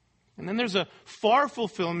 And then there's a far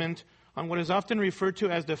fulfillment on what is often referred to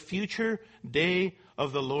as the future day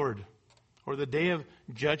of the Lord, or the day of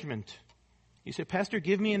judgment. You say, Pastor,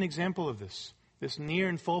 give me an example of this near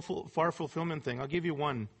and far fulfillment thing. I'll give you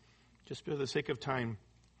one, just for the sake of time.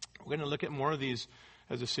 We're going to look at more of these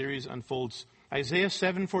as the series unfolds. Isaiah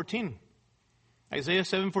 7:14. Isaiah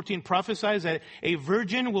 7:14 prophesies that a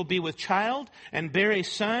virgin will be with child and bear a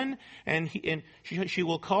son, and she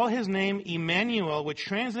will call his name Emmanuel, which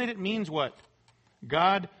translated means what?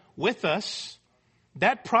 God with us.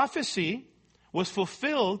 That prophecy was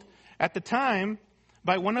fulfilled at the time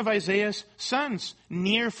by one of Isaiah's sons,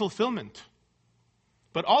 near fulfillment.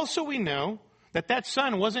 But also we know that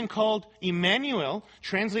son wasn't called Emmanuel,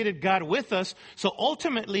 translated God with us. So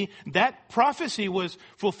ultimately, that prophecy was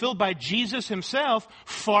fulfilled by Jesus Himself,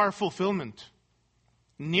 far fulfillment.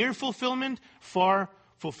 Near fulfillment, far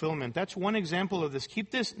fulfillment. That's one example of this.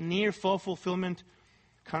 Keep this near, far fulfillment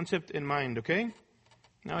concept in mind, okay?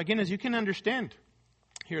 Now again, as you can understand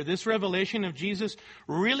here, this revelation of Jesus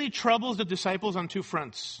really troubles the disciples on two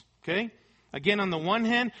fronts, okay? Again, on the one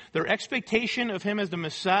hand, their expectation of Him as the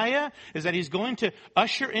Messiah is that He's going to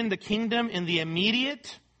usher in the kingdom in the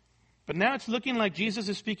immediate. But now it's looking like Jesus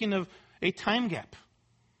is speaking of a time gap.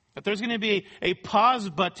 That there's going to be a pause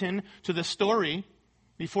button to the story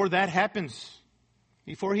before that happens.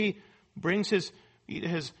 Before He brings His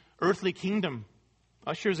earthly kingdom,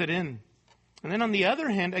 ushers it in. And then on the other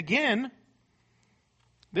hand, again,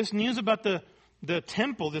 this news about the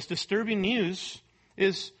temple, this disturbing news,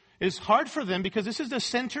 is hard for them because this is the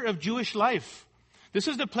center of Jewish life. This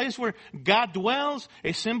is the place where God dwells,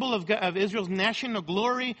 a symbol of Israel's national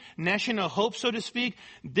glory, national hope, so to speak.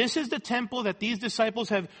 This is the temple that these disciples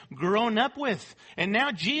have grown up with. And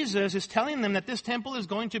now Jesus is telling them that this temple is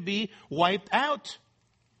going to be wiped out.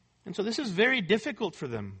 And so this is very difficult for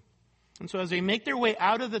them. And so as they make their way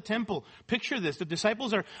out of the temple, picture this, the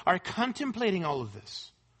disciples are contemplating all of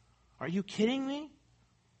this. Are you kidding me?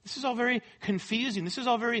 This is all very confusing. This is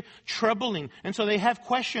all very troubling. And so they have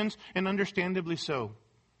questions, and understandably so.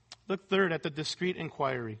 Look third at the discreet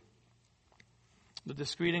inquiry. The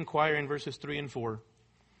discreet inquiry in verses 3 and 4.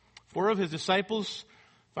 4 of His disciples,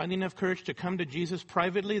 finding enough courage to come to Jesus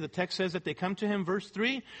privately, the text says that they come to Him, verse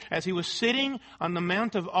 3, as He was sitting on the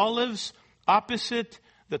Mount of Olives opposite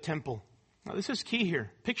the temple. Now this is key here.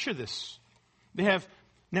 Picture this. They have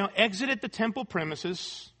now exited the temple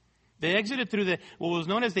premises. They exited through what was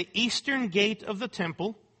known as the eastern gate of the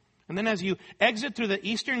temple. And then as you exit through the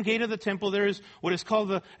eastern gate of the temple, there is what is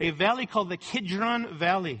called a valley called the Kidron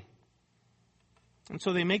Valley. And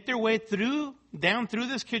so they make their way down through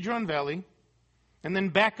this Kidron Valley, and then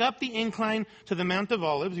back up the incline to the Mount of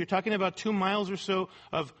Olives. You're talking about 2 miles or so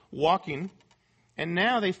of walking. And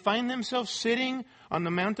now they find themselves sitting on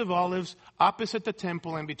the Mount of Olives opposite the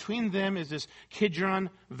temple, and between them is this Kidron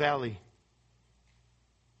Valley.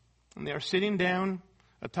 And they are sitting down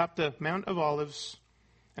atop the Mount of Olives,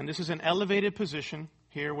 and this is an elevated position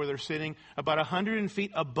here where they're sitting about 100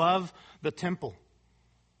 feet above the temple.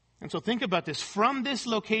 And so think about this. From this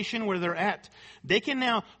location where they're at, they can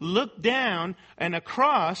now look down and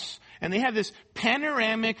across, and they have this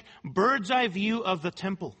panoramic bird's eye view of the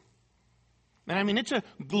temple. And I mean, it's a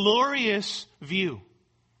glorious view.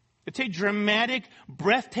 It's a dramatic,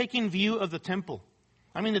 breathtaking view of the temple.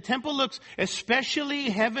 I mean, the temple looks especially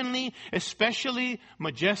heavenly, especially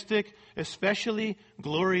majestic, especially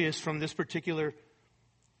glorious from this particular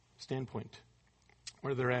standpoint,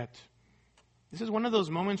 where they're at. This is one of those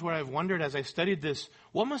moments where I've wondered as I studied this,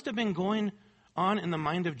 what must have been going on in the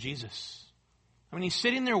mind of Jesus? I mean, he's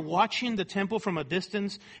sitting there watching the temple from a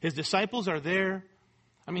distance. His disciples are there.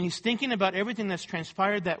 I mean, he's thinking about everything that's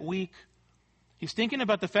transpired that week. He's thinking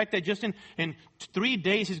about the fact that just in 3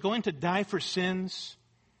 days, he's going to die for sins.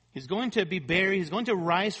 He's going to be buried. He's going to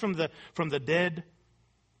rise from the dead.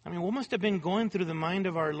 I mean, what must have been going through the mind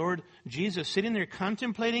of our Lord Jesus, sitting there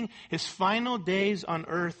contemplating his final days on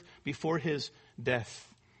earth before his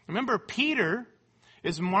death? Remember, Peter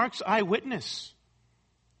is Mark's eyewitness.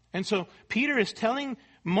 And so Peter is telling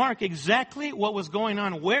Mark exactly what was going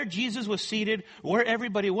on, where Jesus was seated, where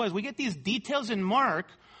everybody was. We get these details in Mark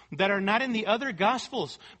that are not in the other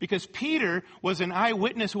Gospels, because Peter was an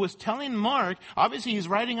eyewitness who was telling Mark, obviously he's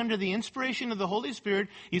writing under the inspiration of the Holy Spirit,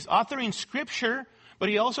 he's authoring Scripture, but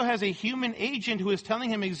he also has a human agent who is telling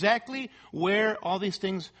him exactly where all these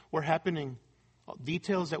things were happening.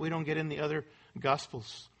 Details that we don't get in the other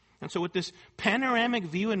Gospels. And so with this panoramic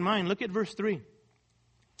view in mind, look at verse 3.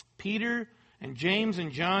 Peter and James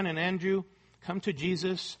and John and Andrew come to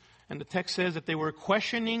Jesus, and the text says that they were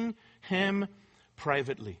questioning him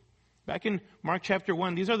privately. Back in Mark chapter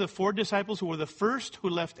 1, these are the 4 disciples who were the first who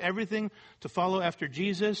left everything to follow after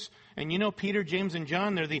Jesus. And you know, Peter, James, and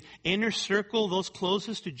John, they're the inner circle, those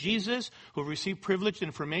closest to Jesus, who received privileged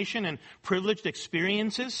information and privileged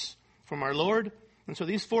experiences from our Lord. And so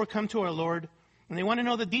these 4 come to our Lord, and they want to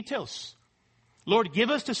know the details. Lord,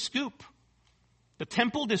 give us the scoop. The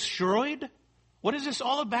temple destroyed? What is this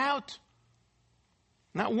all about?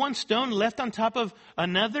 Not one stone left on top of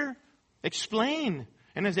another? Explain.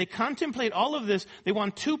 And as they contemplate all of this, they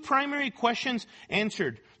want 2 primary questions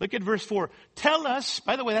answered. Look at verse 4. Tell us,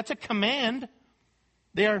 by the way, that's a command.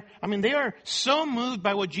 They are so moved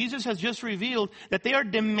by what Jesus has just revealed that they are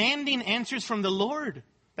demanding answers from the Lord.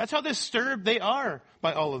 That's how disturbed they are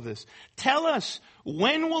by all of this. Tell us,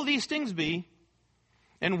 when will these things be?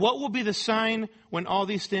 And what will be the sign when all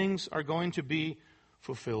these things are going to be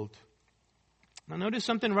fulfilled? Now notice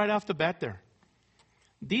something right off the bat there.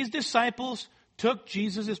 These disciples took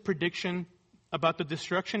Jesus' prediction about the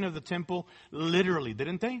destruction of the temple literally,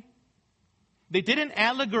 didn't they? They didn't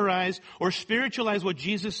allegorize or spiritualize what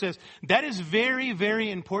Jesus says. That is very,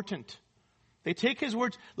 very important. They take his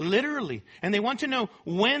words literally, and they want to know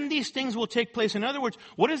when these things will take place. In other words,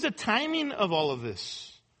 what is the timing of all of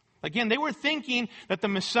this? Again, they were thinking that the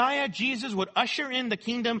Messiah, Jesus, would usher in the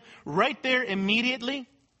kingdom right there immediately,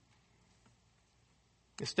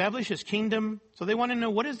 establish his kingdom. So they want to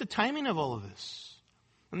know, what is the timing of all of this?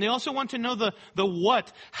 And they also want to know the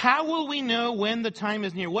what. How will we know when the time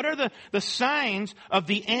is near? What are the signs of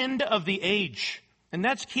the end of the age? And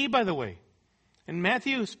that's key, by the way. In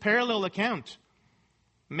Matthew's parallel account,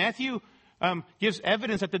 Matthew gives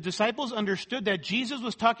evidence that the disciples understood that Jesus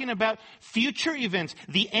was talking about future events,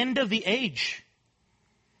 the end of the age.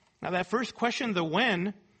 Now that first question, the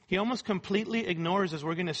when, he almost completely ignores, as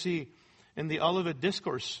we're going to see in the Olivet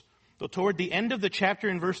Discourse. Though toward the end of the chapter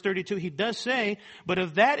in verse 32, he does say, but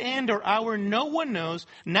of that end or hour no one knows,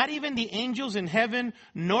 not even the angels in heaven,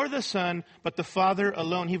 nor the Son, but the Father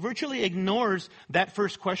alone. He virtually ignores that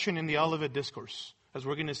first question in the Olivet Discourse, as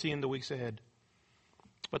we're going to see in the weeks ahead.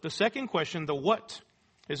 But the second question, the what,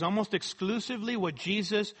 is almost exclusively what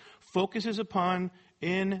Jesus focuses upon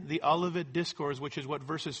in the Olivet Discourse, which is what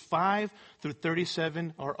verses 5 through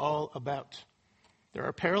 37 are all about. There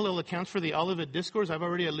are parallel accounts for the Olivet Discourse. I've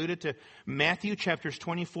already alluded to Matthew chapters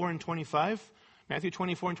 24 and 25. Matthew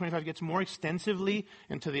 24 and 25 gets more extensively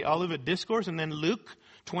into the Olivet Discourse. And then Luke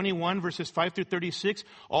 21 verses 5 through 36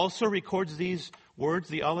 also records these words,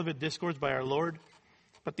 the Olivet Discourse by our Lord.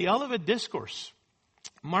 But the Olivet Discourse,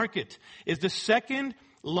 mark it, is the second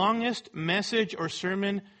longest message or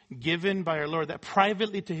sermon given by our Lord, that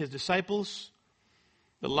privately to his disciples.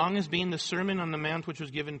 The longest being the Sermon on the Mount, which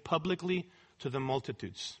was given publicly to the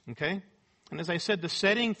multitudes. Okay? And as I said, the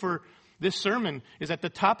setting for this sermon is at the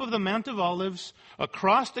top of the Mount of Olives,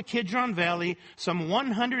 across the Kidron Valley, some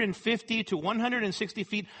 150 to 160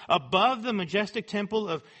 feet above the majestic temple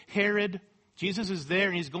of Herod. Jesus is there,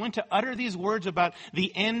 and he's going to utter these words about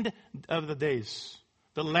the end of the days,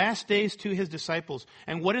 the last days to his disciples.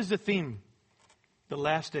 And what is the theme? The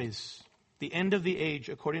last days, the end of the age,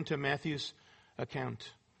 according to Matthew's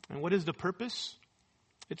account. And what is the purpose?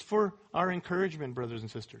 It's for our encouragement, brothers and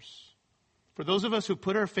sisters. For those of us who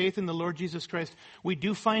put our faith in the Lord Jesus Christ, we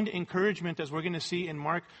do find encouragement, as we're going to see in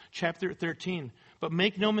Mark chapter 13. But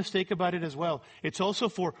make no mistake about it as well. It's also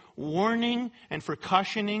for warning and for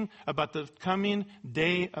cautioning about the coming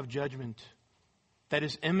day of judgment that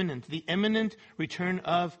is imminent, the imminent return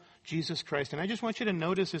of Jesus Christ. And I just want you to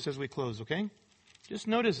notice this as we close, okay? Just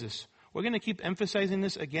notice this. We're going to keep emphasizing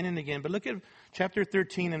this again and again. But look at chapter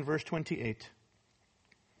 13 and verse 28.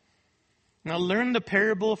 Now learn the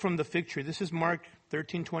parable from the fig tree. This is Mark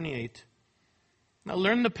 13:28. Now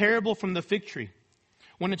learn the parable from the fig tree.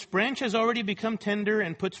 When its branch has already become tender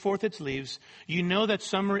and puts forth its leaves, you know that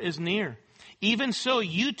summer is near. Even so,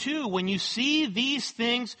 you too, when you see these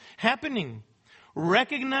things happening,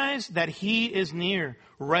 recognize that He is near,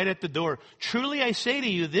 right at the door. Truly I say to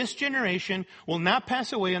you, this generation will not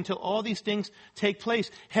pass away until all these things take place.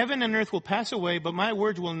 Heaven and earth will pass away, but my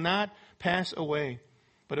words will not pass away.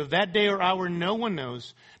 But of that day or hour no one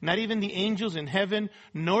knows, not even the angels in heaven,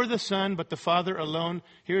 nor the Son, but the Father alone.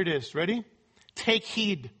 Here it is. Ready? Take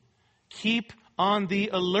heed. Keep on the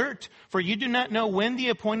alert, for you do not know when the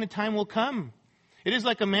appointed time will come. It is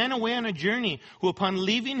like a man away on a journey who, upon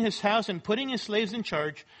leaving his house and putting his slaves in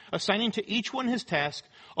charge, assigning to each one his task,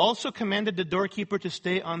 also commanded the doorkeeper to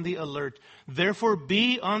stay on the alert. Therefore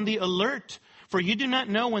be on the alert, for you do not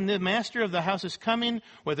know when the master of the house is coming,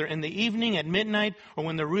 whether in the evening, at midnight, or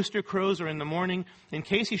when the rooster crows, or in the morning, in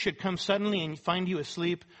case he should come suddenly and find you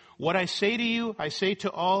asleep. What I say to you, I say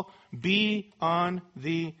to all, be on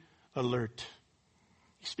the alert.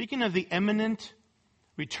 Speaking of the imminent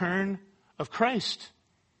return of Christ,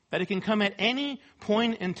 that it can come at any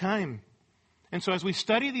point in time. And so as we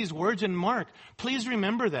study these words in Mark, please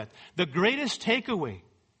remember that. The greatest takeaway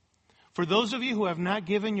for those of you who have not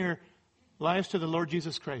given your lives to the Lord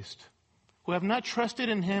Jesus Christ, who have not trusted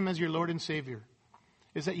in Him as your Lord and Savior,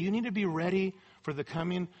 is that you need to be ready for the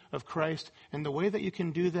coming of Christ. And the way that you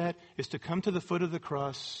can do that is to come to the foot of the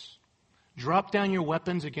cross, drop down your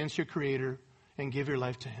weapons against your Creator, and give your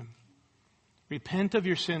life to Him. Repent of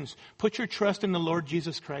your sins. Put your trust in the Lord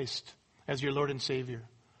Jesus Christ as your Lord and Savior,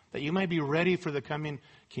 that you might be ready for the coming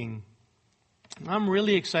King. I'm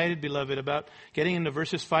really excited, beloved, about getting into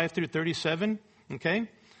verses 5 through 37, okay?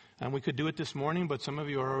 And we could do it this morning, but some of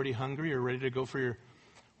you are already hungry or ready to go for your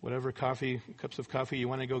whatever cups of coffee you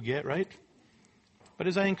want to go get, right? But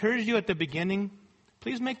as I encouraged you at the beginning,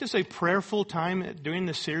 please make this a prayerful time during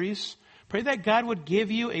the series. Pray that God would give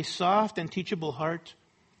you a soft and teachable heart.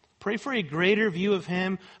 Pray for a greater view of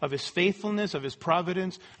Him, of His faithfulness, of His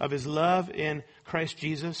providence, of His love in Christ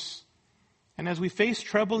Jesus. And as we face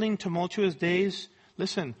troubling, tumultuous days,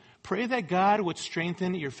 listen, pray that God would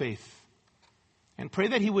strengthen your faith. And pray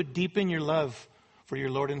that He would deepen your love for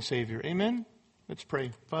your Lord and Savior. Amen? Let's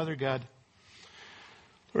pray. Father God,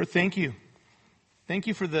 Lord, thank you. Thank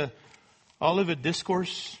you for the Olivet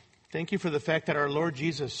Discourse. Thank you for the fact that our Lord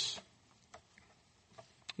Jesus,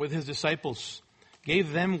 with His disciples,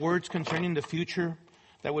 gave them words concerning the future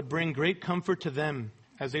that would bring great comfort to them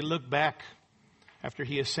as they look back. After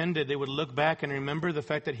He ascended, they would look back and remember the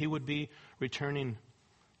fact that He would be returning.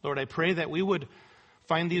 Lord, I pray that we would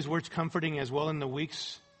find these words comforting as well in the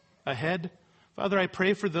weeks ahead. Father, I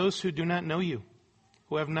pray for those who do not know You,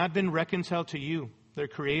 who have not been reconciled to You, their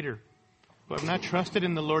Creator, who have not trusted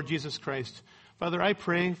in the Lord Jesus Christ. Father, I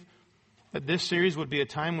pray that this series would be a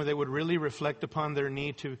time where they would really reflect upon their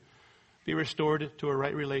need to be restored to a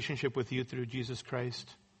right relationship with You through Jesus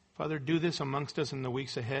Christ. Father, do this amongst us in the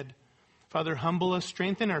weeks ahead. Father, humble us,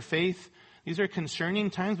 strengthen our faith. These are concerning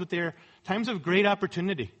times, but they are times of great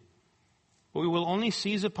opportunity. We will only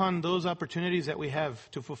seize upon those opportunities that we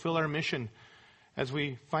have to fulfill our mission as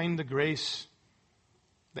we find the grace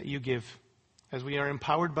that You give, as we are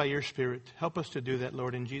empowered by Your Spirit. Help us to do that,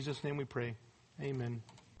 Lord. In Jesus' name we pray. Amen.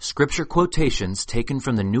 Scripture quotations taken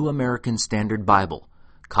from the New American Standard Bible.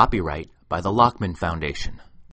 Copyright by the Lockman Foundation.